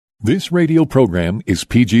This radio program is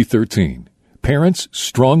PG-13. Parents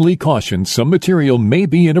strongly caution some material may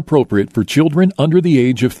be inappropriate for children under the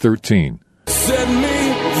age of 13. Set me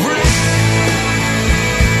free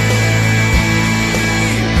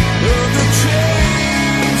of the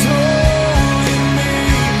chains holding me.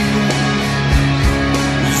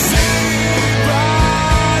 Is anybody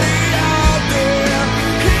out there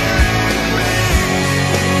hearing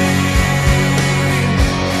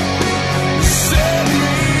me? Set me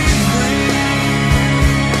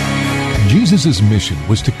free. Jesus' mission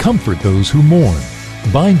was to comfort those who mourn,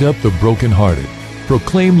 bind up the brokenhearted,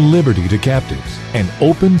 proclaim liberty to captives, and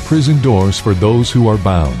open prison doors for those who are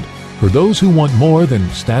bound. For those who want more than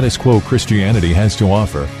status quo Christianity has to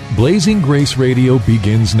offer, Blazing Grace Radio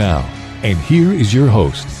begins now. And here is your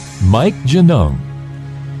host, Mike Janung.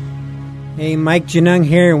 Hey, Mike Janung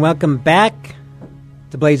here, and welcome back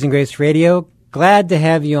to Blazing Grace Radio. Glad to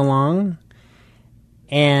have you along.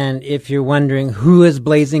 And if you're wondering who is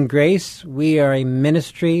Blazing Grace, we are a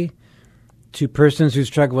ministry to persons who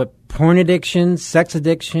struggle with porn addiction, sex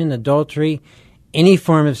addiction, adultery, any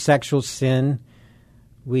form of sexual sin.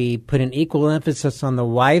 We put an equal emphasis on the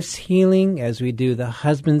wife's healing as we do the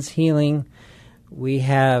husband's healing. We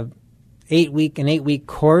have an 8-week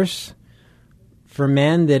course for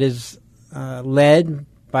men that is led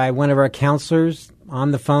by one of our counselors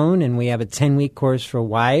on the phone, and we have a 10-week course for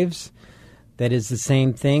wives that is the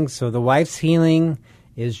same thing. So the wife's healing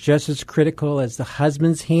is just as critical as the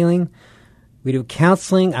husband's healing. We do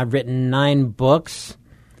counseling. I've written 9 books.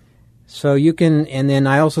 So you can, and then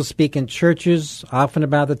I also speak in churches, often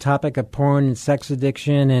about the topic of porn and sex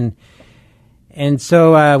addiction. And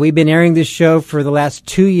so we've been airing this show for the last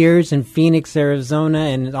 2 years in Phoenix, Arizona,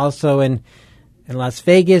 and also in Las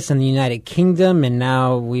Vegas and the United Kingdom. And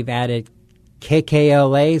now we've added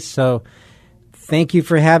KKLA. So thank you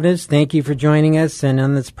for having us. Thank you for joining us. And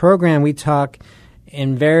on this program, we talk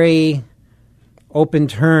in very open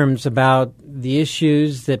terms about the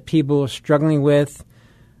issues that people are struggling with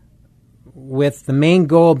the main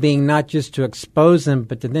goal being not just to expose them,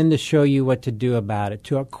 but to show you what to do about it,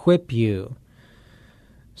 to equip you.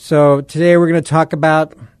 So today we're going to talk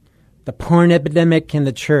about the porn epidemic in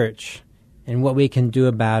the church and what we can do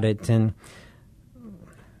about it. And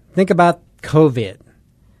think about COVID.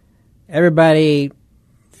 Everybody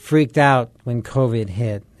freaked out when COVID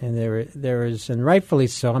hit, and there was, and rightfully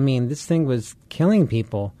so. I mean, this thing was killing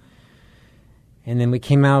people. And then we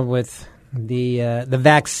came out with the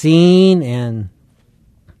vaccine, and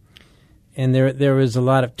there was a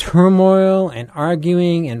lot of turmoil and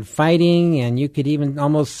arguing and fighting, and you could even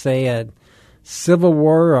almost say a civil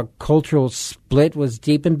war or a cultural split was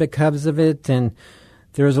deepened because of it. And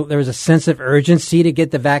there was a sense of urgency to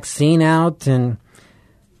get the vaccine out, and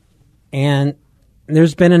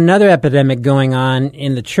there's been another epidemic going on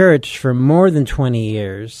in the church for more than 20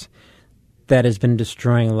 years that has been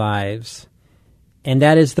destroying lives. And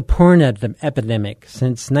that is the porn epidemic.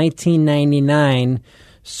 Since 1999,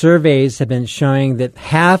 surveys have been showing that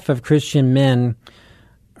half of Christian men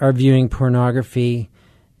are viewing pornography,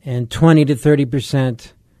 and 20 to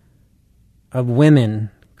 30% of women,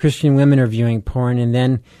 Christian women, are viewing porn. And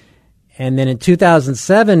then in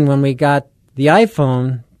 2007, when we got the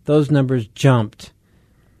iPhone, those numbers jumped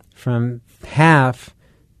from half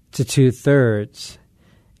to 2/3.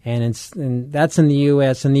 And that's in the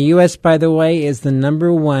U.S. And the U.S., by the way, is the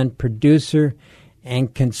 #1 producer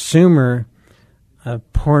and consumer of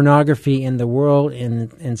pornography in the world,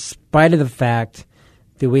 in spite of the fact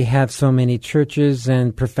that we have so many churches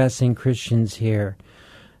and professing Christians here.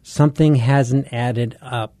 Something hasn't added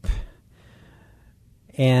up.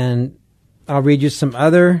 And I'll read you some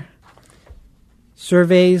other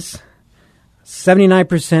surveys.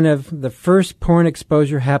 79% of the first porn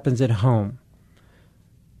exposure happens at home.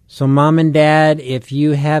 So mom and dad, if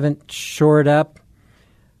you haven't shored up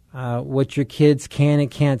what your kids can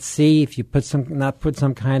and can't see, if you put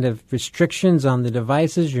some kind of restrictions on the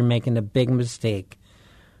devices, you're making a big mistake.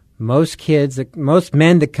 Most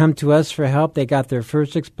men that come to us for help, they got their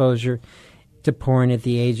first exposure to porn at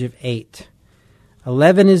the age of 8.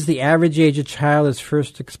 11 is the average age a child is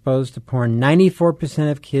first exposed to porn.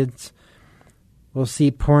 94% of kids will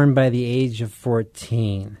see porn by the age of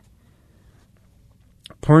 14.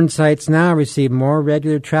 Porn sites now receive more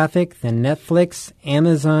regular traffic than Netflix,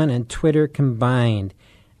 Amazon, and Twitter combined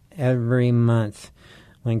every month.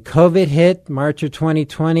 When COVID hit, March of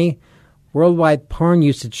 2020, worldwide porn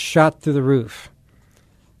usage shot through the roof.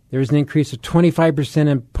 There was an increase of 25%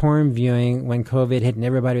 in porn viewing when COVID hit and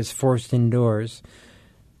everybody was forced indoors.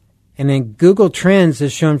 And then Google Trends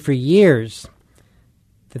has shown for years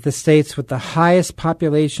that the states with the highest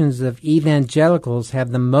populations of evangelicals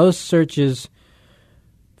have the most searches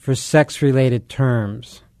for sex-related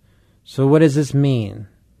terms. So what does this mean?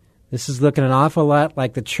 This is looking an awful lot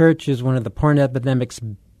like the church is one of the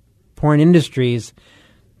porn industry's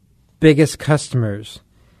biggest customers.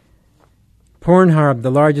 Pornhub,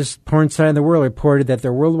 the largest porn site in the world, reported that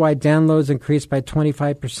their worldwide downloads increased by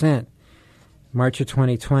 25%, March of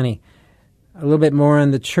 2020. A little bit more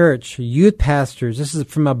on the church. Youth pastors, this is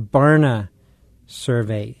from a Barna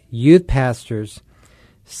survey. Youth pastors,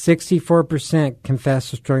 64%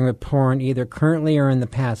 confess to struggling with porn either currently or in the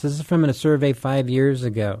past. This is from a survey 5 years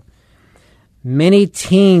ago. Many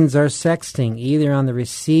teens are sexting, either on the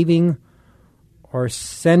receiving or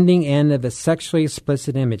sending end of a sexually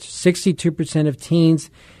explicit image. 62% of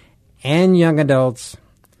teens and young adults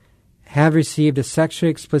have received a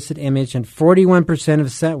sexually explicit image, and 41%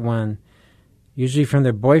 have sent one, usually from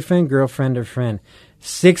their boyfriend, girlfriend, or friend.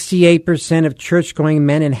 68% of church-going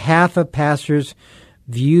men and half of pastors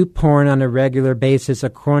view porn on a regular basis,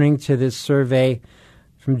 according to this survey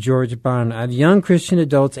from George Barna. Of young Christian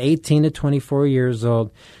adults 18 to 24 years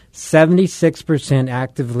old, 76%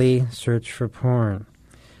 actively search for porn.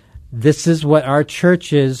 This is what our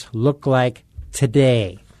churches look like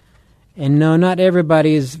today. And no, not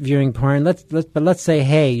everybody is viewing porn. But let's say,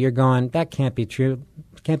 hey, you're going, that can't be true.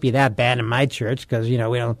 It can't be that bad in my church because, we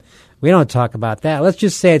don't talk about that. Let's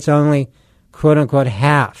just say it's only, quote unquote,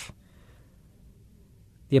 half.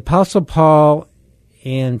 The Apostle Paul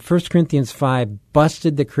in 1 Corinthians 5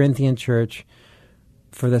 busted the Corinthian church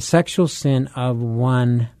for the sexual sin of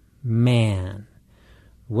one man.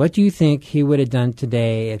 What do you think he would have done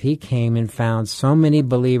today if he came and found so many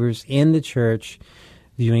believers in the church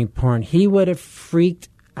viewing porn? He would have freaked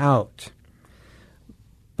out.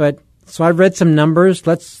 But so I've read some numbers.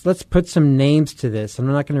 Let's put some names to this. I'm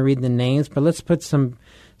not going to read the names, but let's put some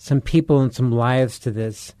people and some lives to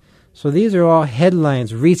this. So these are all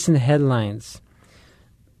headlines, recent headlines.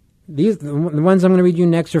 The ones I'm going to read you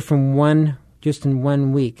next are from just in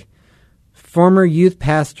 1 week. Former youth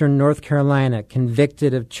pastor in North Carolina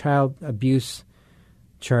convicted of child abuse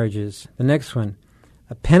charges. The next one,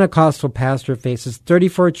 a Pentecostal pastor faces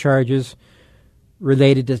 34 charges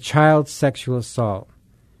related to child sexual assault.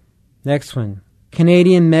 Next one,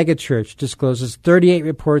 Canadian megachurch discloses 38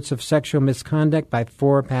 reports of sexual misconduct by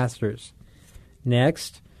 4 pastors.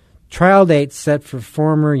 Next, trial date set for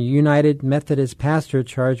former United Methodist pastor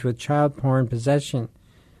charged with child porn possession.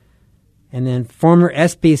 And then former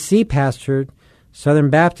SBC pastor, Southern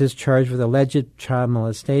Baptist, charged with alleged child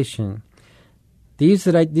molestation. These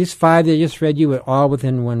 5 that I just read you were all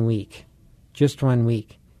within 1 week. Just 1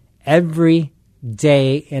 week. Every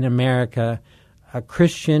day in America, a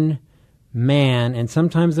Christian man, and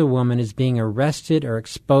sometimes a woman, is being arrested or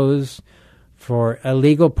exposed for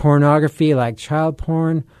illegal pornography like child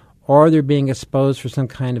porn, or they're being exposed for some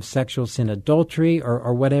kind of sexual sin, adultery,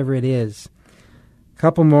 or whatever it is. A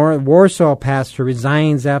couple more. Warsaw pastor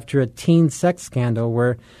resigns after a teen sex scandal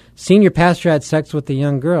where senior pastor had sex with a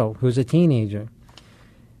young girl who's a teenager.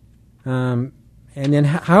 And then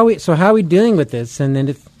how are we dealing with this? And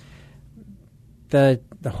then the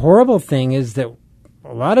horrible thing is that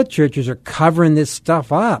a lot of churches are covering this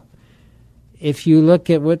stuff up. If you look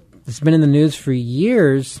at what has been in the news for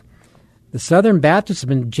years, the Southern Baptists have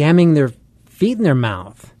been jamming their feet in their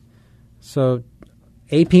mouth. So,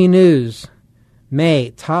 AP News,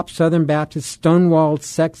 May, top Southern Baptist stonewalled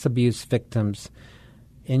sex abuse victims.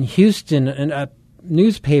 In Houston, a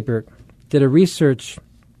newspaper did a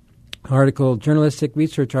journalistic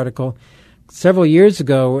research article several years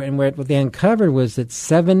ago, and what they uncovered was that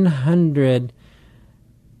 700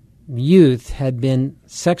 youth had been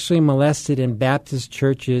sexually molested in Baptist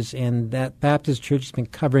churches, and that Baptist church has been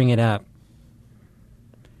covering it up.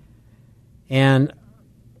 And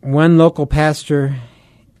one local pastor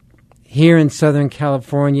here in Southern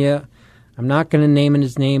California, I'm not going to name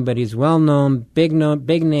his name, but he's well-known, big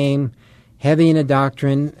name, heavy in a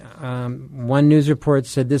doctrine. One news report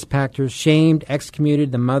said this pastor shamed,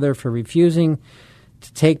 excommunicated the mother for refusing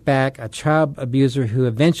to take back a child abuser who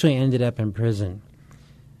eventually ended up in prison.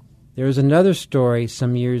 There was another story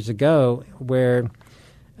some years ago where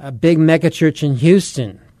a big megachurch in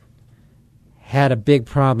Houston had a big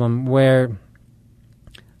problem where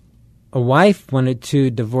a wife wanted to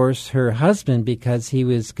divorce her husband because he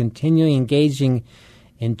was continually engaging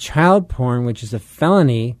in child porn, which is a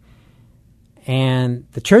felony, and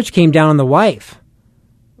the church came down on the wife,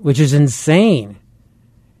 which is insane.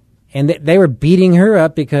 And they were beating her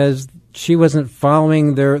up because she wasn't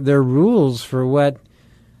following their rules for what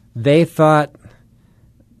they thought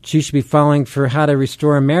she should be following for how to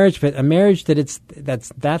restore a marriage, but a marriage that's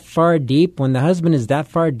that far deep, when the husband is that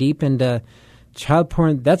far deep into child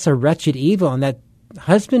porn, that's a wretched evil, and that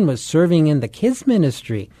husband was serving in the kids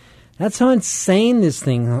ministry. That's how insane this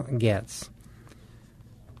thing gets.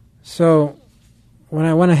 So what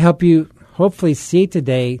I want to help you hopefully see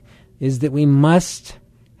today is that we must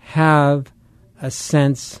have a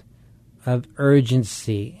sense of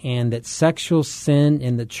urgency, and that sexual sin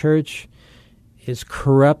in the church is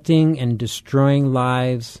corrupting and destroying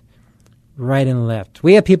lives right and left.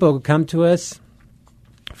 We have people who come to us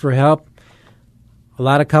for help, a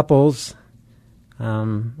lot of couples,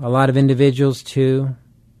 a lot of individuals too,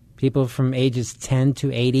 people from ages 10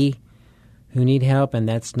 to 80 who need help, and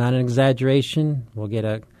that's not an exaggeration. We'll get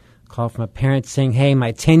a call from a parent saying, hey,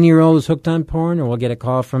 my 10-year-old is hooked on porn, or we'll get a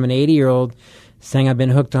call from an 80-year-old saying, I've been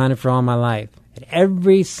hooked on it for all my life. At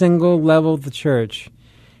every single level of the church,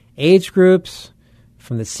 age groups,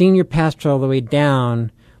 from the senior pastor all the way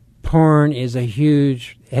down, porn is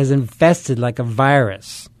has infested like a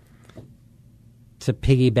virus, to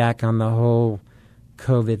piggyback on the whole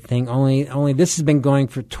COVID thing. Only this has been going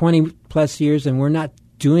for 20 plus years, and we're not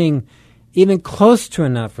doing even close to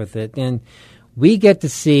enough with it. And we get to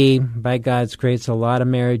see, by God's grace, a lot of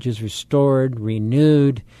marriages restored,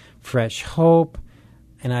 renewed, fresh hope.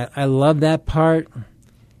 And I love that part.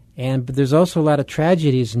 But there's also a lot of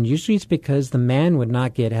tragedies, and usually it's because the man would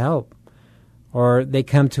not get help. Or they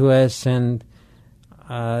come to us and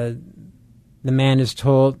the man is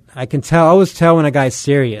told, I always tell when a guy's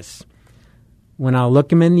serious. When I'll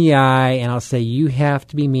look him in the eye and I'll say, you have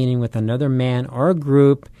to be meeting with another man or a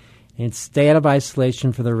group and stay out of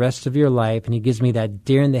isolation for the rest of your life. And he gives me that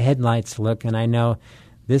deer in the headlights look, and I know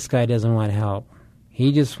this guy doesn't want help.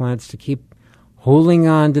 He just wants to keep holding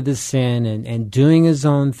on to the sin and doing his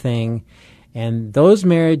own thing. And those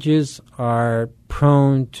marriages are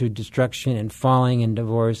prone to destruction and falling and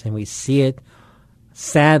divorce, and we see it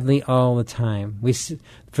sadly all the time.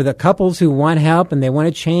 For the couples who want help and they want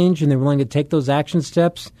to change and they're willing to take those action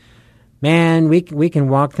steps, man, we can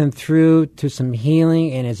walk them through to some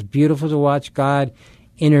healing, and it's beautiful to watch God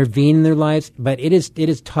intervene in their lives. But it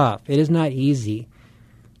is tough. It is not easy,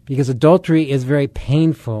 because adultery is very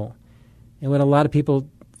painful. And what a lot of people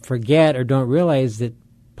forget or don't realize, that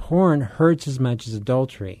porn hurts as much as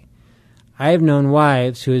adultery. I have known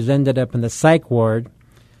wives who has ended up in the psych ward,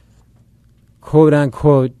 quote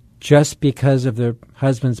unquote, just because of their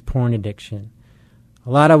husband's porn addiction. A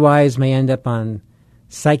lot of wives may end up on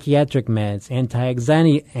psychiatric meds,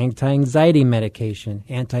 anti-anxiety medication,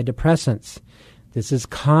 antidepressants. This is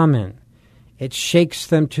common. It shakes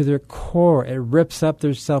them to their core. It rips up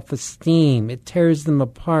their self-esteem. It tears them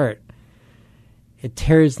apart. It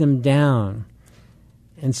tears them down.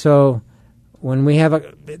 And so when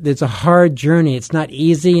it's a hard journey. It's not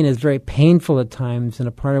easy, and it's very painful at times. And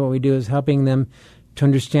a part of what we do is helping them to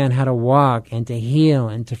understand how to walk and to heal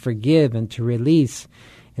and to forgive and to release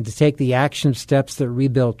and to take the action steps that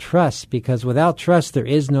rebuild trust. Because without trust, there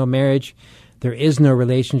is no marriage. There is no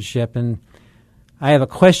relationship. And I have a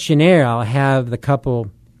questionnaire I'll have the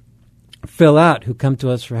couple fill out who come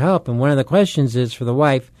to us for help. And one of the questions is for the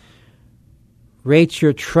wife, rate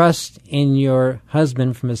your trust in your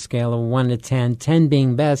husband from a scale of 1 to 10, 10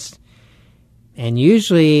 being best. And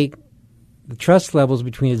usually the trust level is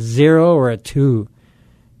between a 0 or a 2.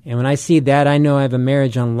 And when I see that, I know I have a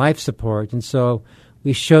marriage on life support. And so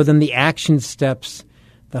we show them the action steps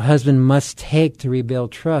the husband must take to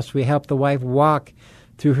rebuild trust. We help the wife walk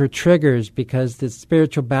through her triggers because the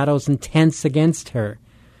spiritual battle is intense against her.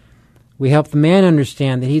 We help the man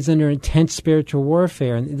understand that he's under intense spiritual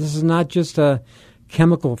warfare. And this is not just a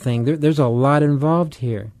chemical thing. There's a lot involved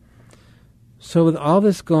here. So with all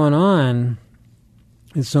this going on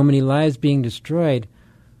and so many lives being destroyed,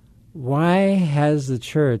 why has the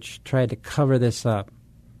church tried to cover this up?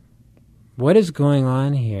 What is going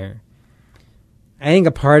on here? I think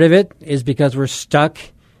a part of it is because we're stuck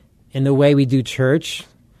in the way we do church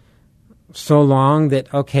so long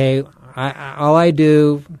that, okay, all I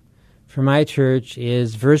do for my church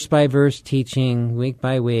is verse-by-verse teaching, week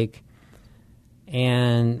by week,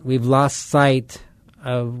 and we've lost sight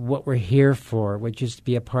of what we're here for, which is to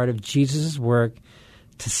be a part of Jesus' work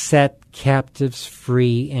to set captives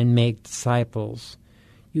free and make disciples.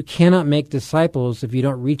 You cannot make disciples if you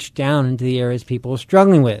don't reach down into the areas people are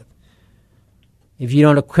struggling with. If you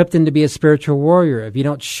don't equip them to be a spiritual warrior, if you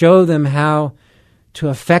don't show them how to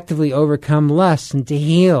effectively overcome lust and to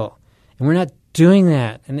heal. And we're not doing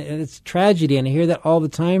that. And it's tragedy. And I hear that all the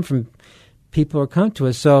time from people who come to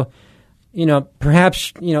us. So,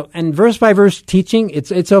 perhaps, and verse by verse teaching,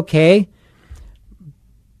 it's okay.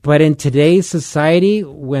 But in today's society,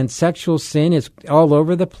 when sexual sin is all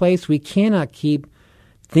over the place, we cannot keep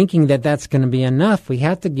thinking that that's going to be enough. We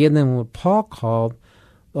have to give them what Paul called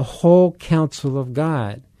the whole counsel of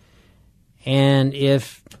God. And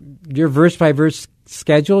if your verse-by-verse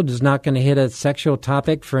schedule is not going to hit a sexual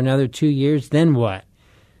topic for another 2 years, then what?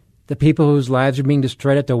 The people whose lives are being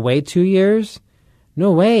destroyed have to wait 2 years?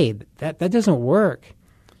 No way. That doesn't work.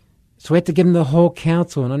 So we have to give them the whole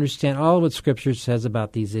counsel and understand all what Scripture says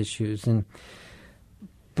about these issues.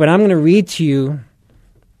 But I'm going to read to you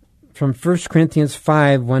from 1 Corinthians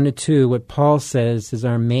 5, 1-2, what Paul says is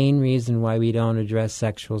our main reason why we don't address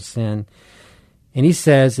sexual sin. And he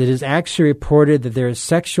says, it is actually reported that there is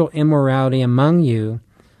sexual immorality among you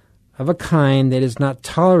of a kind that is not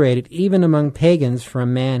tolerated even among pagans, for a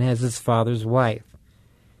man has his father's wife.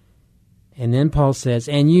 And then Paul says,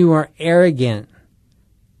 and you are arrogant.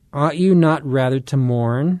 Ought you not rather to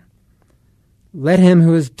mourn? Let him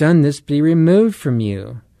who has done this be removed from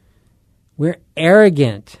you. We're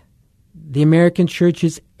arrogant. The American church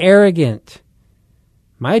is arrogant.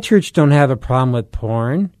 My church don't have a problem with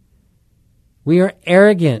porn. We are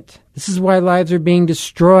arrogant. This is why lives are being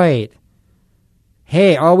destroyed.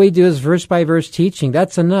 Hey, all we do is verse-by-verse teaching.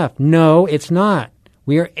 That's enough. No, it's not.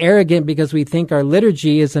 We are arrogant because we think our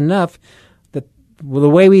liturgy is enough. The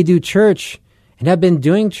way we do church and have been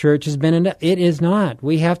doing church has been enough. It is not.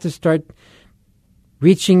 We have to start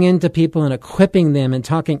reaching into people and equipping them and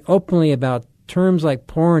talking openly about terms like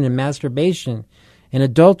porn and masturbation and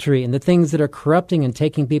adultery and the things that are corrupting and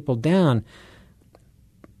taking people down.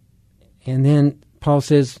 And then Paul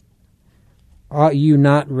says, ought you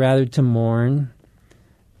not rather to mourn?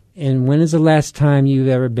 And when is the last time you've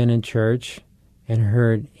ever been in church and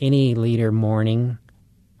heard any leader mourning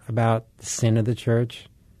about the sin of the church?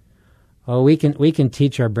 Oh, we can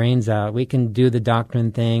teach our brains out. We can do the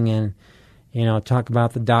doctrine thing and, talk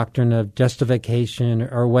about the doctrine of justification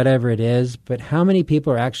or whatever it is. But how many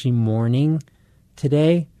people are actually mourning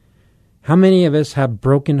today? How many of us have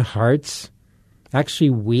broken hearts, actually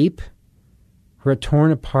weep, who are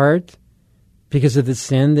torn apart because of the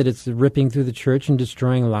sin that it's ripping through the church and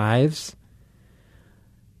destroying lives?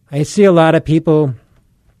 I see a lot of people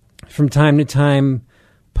from time to time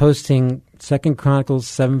posting 2 Chronicles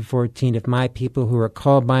 7:14, if my people who are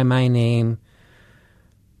called by my name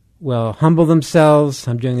will humble themselves.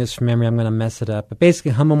 I'm doing this from memory, I'm going to mess it up. But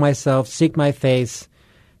basically, humble myself, seek my face,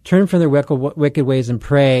 turn from their wicked ways and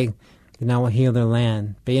pray, then I will heal their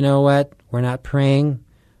land. But you know what? We're not praying.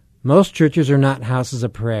 Most churches are not houses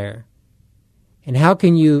of prayer. And how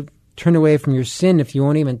can you turn away from your sin if you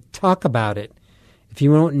won't even talk about it, if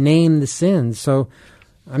you won't name the sins? So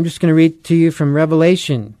I'm just going to read to you from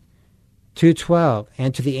Revelation 2:12.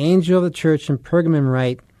 And to the angel of the church in Pergamum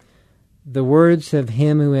write, the words of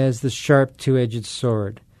him who has the sharp two-edged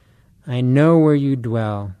sword. I know where you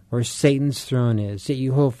dwell, where Satan's throne is, yet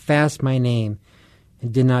you hold fast my name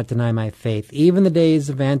and did not deny my faith. Even the days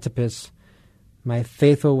of Antipas, my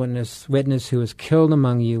faithful witness who was killed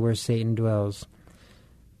among you where Satan dwells.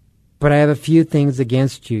 But I have a few things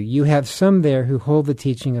against you. You have some there who hold the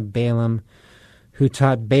teaching of Balaam, who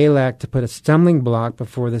taught Balak to put a stumbling block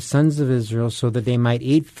before the sons of Israel so that they might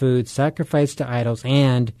eat food sacrificed to idols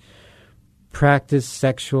and practice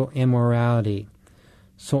sexual immorality.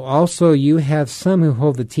 So also you have some who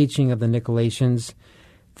hold the teaching of the Nicolaitans.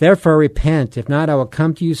 Therefore repent. If not, I will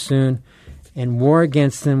come to you soon and war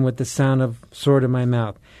against them with the sound of sword in my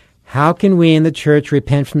mouth. How can we in the church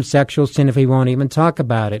repent from sexual sin if we won't even talk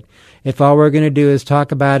about it? If all we're going to do is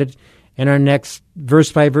talk about it in our next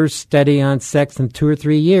verse-by-verse study on sex in 2 or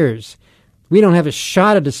 3 years. We don't have a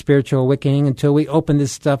shot at a spiritual awakening until we open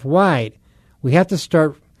this stuff wide. We have to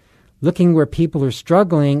start looking where people are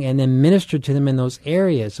struggling and then minister to them in those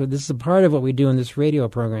areas. So this is a part of what we do in this radio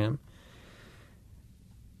program.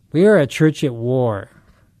 We are a church at war.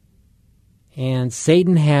 And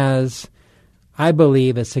Satan has, I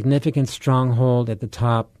believe, a significant stronghold at the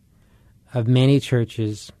top of many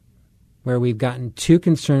churches where we've gotten too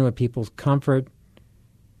concerned with people's comfort,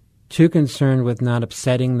 too concerned with not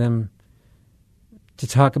upsetting them, to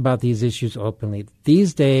talk about these issues openly.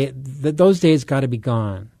 Those days got to be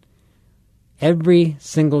gone. Every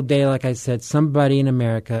single day, like I said, somebody in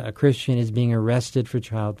America, a Christian, is being arrested for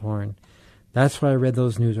child porn. That's why I read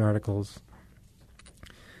those news articles.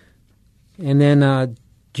 And then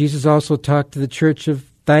Jesus also talked to the church of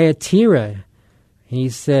Thyatira. He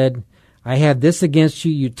said, I have this against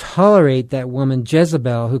you. You tolerate that woman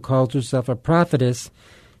Jezebel, who calls herself a prophetess,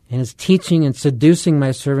 and is teaching and seducing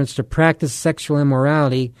my servants to practice sexual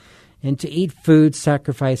immorality and to eat food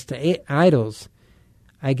sacrificed to idols.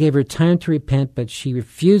 I gave her time to repent, but she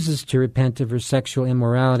refuses to repent of her sexual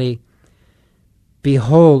immorality.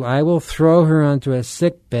 Behold, I will throw her onto a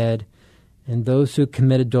sick bed, and those who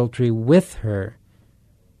commit adultery with her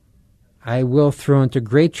I will throw into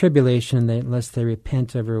great tribulation unless they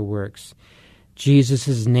repent of her works. Jesus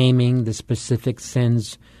is naming the specific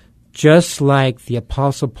sins just like the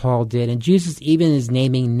Apostle Paul did. And Jesus even is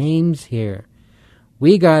naming names here.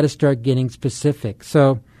 We got to start getting specific.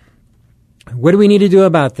 So what do we need to do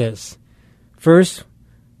about this? First,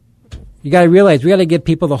 you got to realize we got to give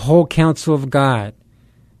people the whole counsel of God.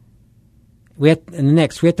 We have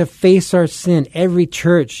to face our sin. Every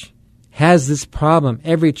church has this problem.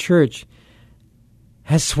 Every church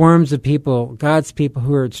has swarms of people, God's people,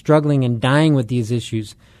 who are struggling and dying with these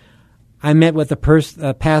issues. I met with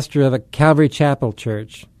a pastor of a Calvary Chapel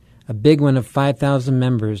church, a big one of 5,000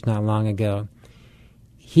 members not long ago.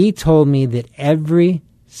 He told me that every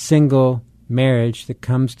single marriage that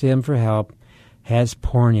comes to him for help has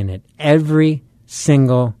porn in it. Every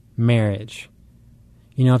single marriage.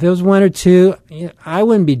 You know, if it was one or two, I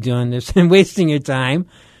wouldn't be doing this and wasting your time.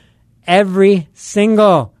 Every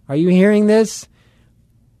single. Are you hearing this?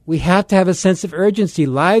 We have to have a sense of urgency.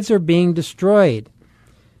 Lives are being destroyed.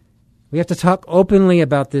 We have to talk openly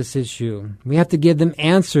about this issue. We have to give them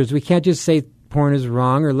answers. We can't just say porn is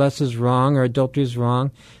wrong or lust is wrong or adultery is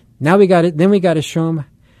wrong. Now we got to show them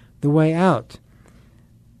the way out.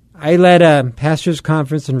 I led a pastor's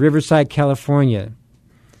conference in Riverside, California,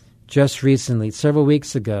 just recently, several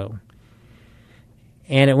weeks ago.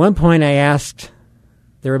 And at one point I asked,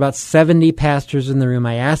 there were about 70 pastors in the room,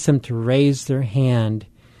 I asked them to raise their hand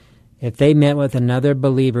if they met with another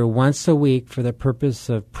believer once a week for the purpose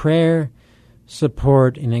of prayer,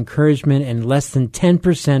 support, and encouragement, and less than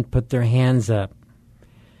 10% put their hands up.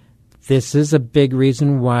 This is a big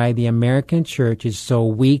reason why the American church is so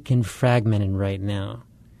weak and fragmented right now.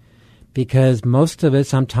 Because most of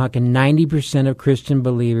us, I'm talking 90% of Christian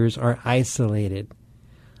believers, are isolated.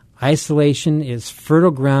 Isolation is fertile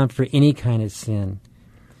ground for any kind of sin.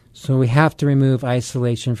 So we have to remove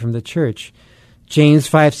isolation from the church. James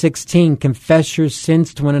 5:16, confess your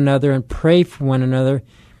sins to one another and pray for one another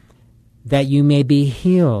that you may be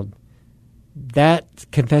healed. That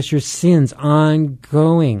confess your sins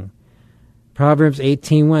ongoing. Proverbs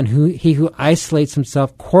 18:1, he who isolates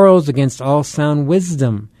himself quarrels against all sound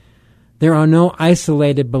wisdom. There are no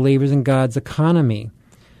isolated believers in God's economy.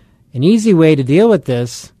 An easy way to deal with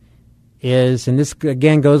this is, and this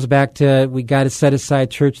again goes back to we got to set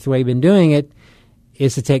aside church the way we've been doing it,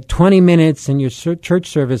 is to take 20 minutes in your church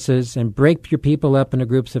services and break your people up into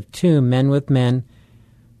groups of 2, men with men,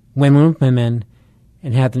 women with women,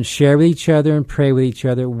 and have them share with each other and pray with each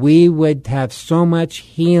other. We would have so much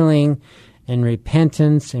healing and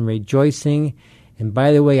repentance and rejoicing. And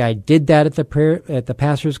by the way, I did that at the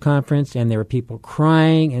pastor's conference, and there were people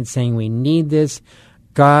crying and saying, we need this.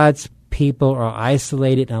 God's people are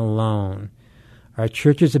isolated and alone. Our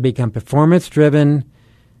churches have become performance-driven,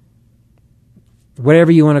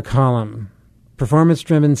 whatever you want to call them.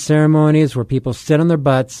 Performance-driven ceremonies where people sit on their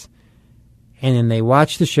butts and then they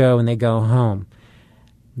watch the show and they go home.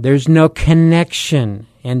 There's no connection,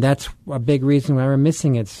 and that's a big reason why we're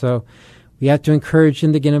missing it. So we have to encourage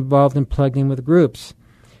them to get involved and plugged in with groups.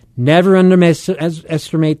 Never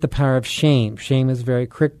underestimate the power of shame. Shame is very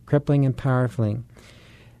crippling and powerful.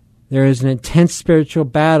 There is an intense spiritual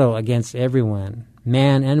battle against everyone,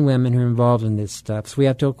 men and women, who are involved in this stuff. So we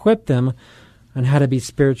have to equip them on how to be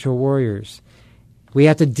spiritual warriors. We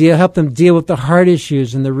have to help them deal with the heart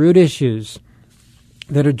issues and the root issues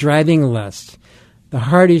that are driving lust, the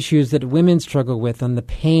heart issues that women struggle with, on the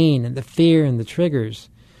pain and the fear and the triggers.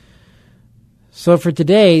 So for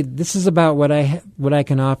today, this is about what I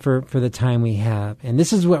can offer for the time we have. And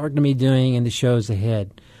this is what we're going to be doing in the shows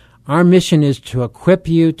ahead. Our mission is to equip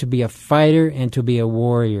you to be a fighter and to be a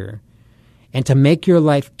warrior, and to make your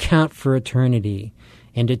life count for eternity,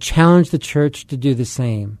 and to challenge the church to do the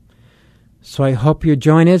same. So I hope you'll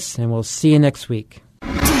join us, and we'll see you next week. Do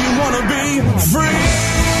you want to be free?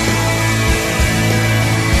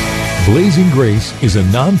 Blazing Grace is a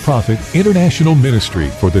non-profit international ministry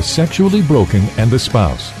for the sexually broken and the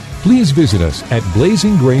spouse. Please visit us at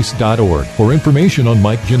blazinggrace.org for information on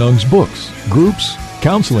Mike Genung's books, groups,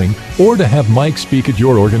 counseling, or to have Mike speak at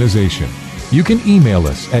your organization. You can email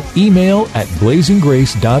us at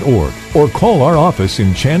email@blazinggrace.org or call our office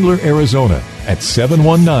in Chandler, Arizona at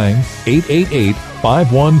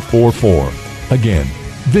 719-888-5144. Again,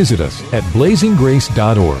 visit us at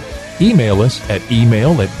blazinggrace.org. Email us at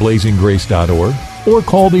email@blazinggrace.org or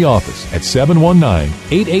call the office at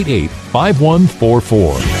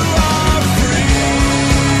 719-888-5144.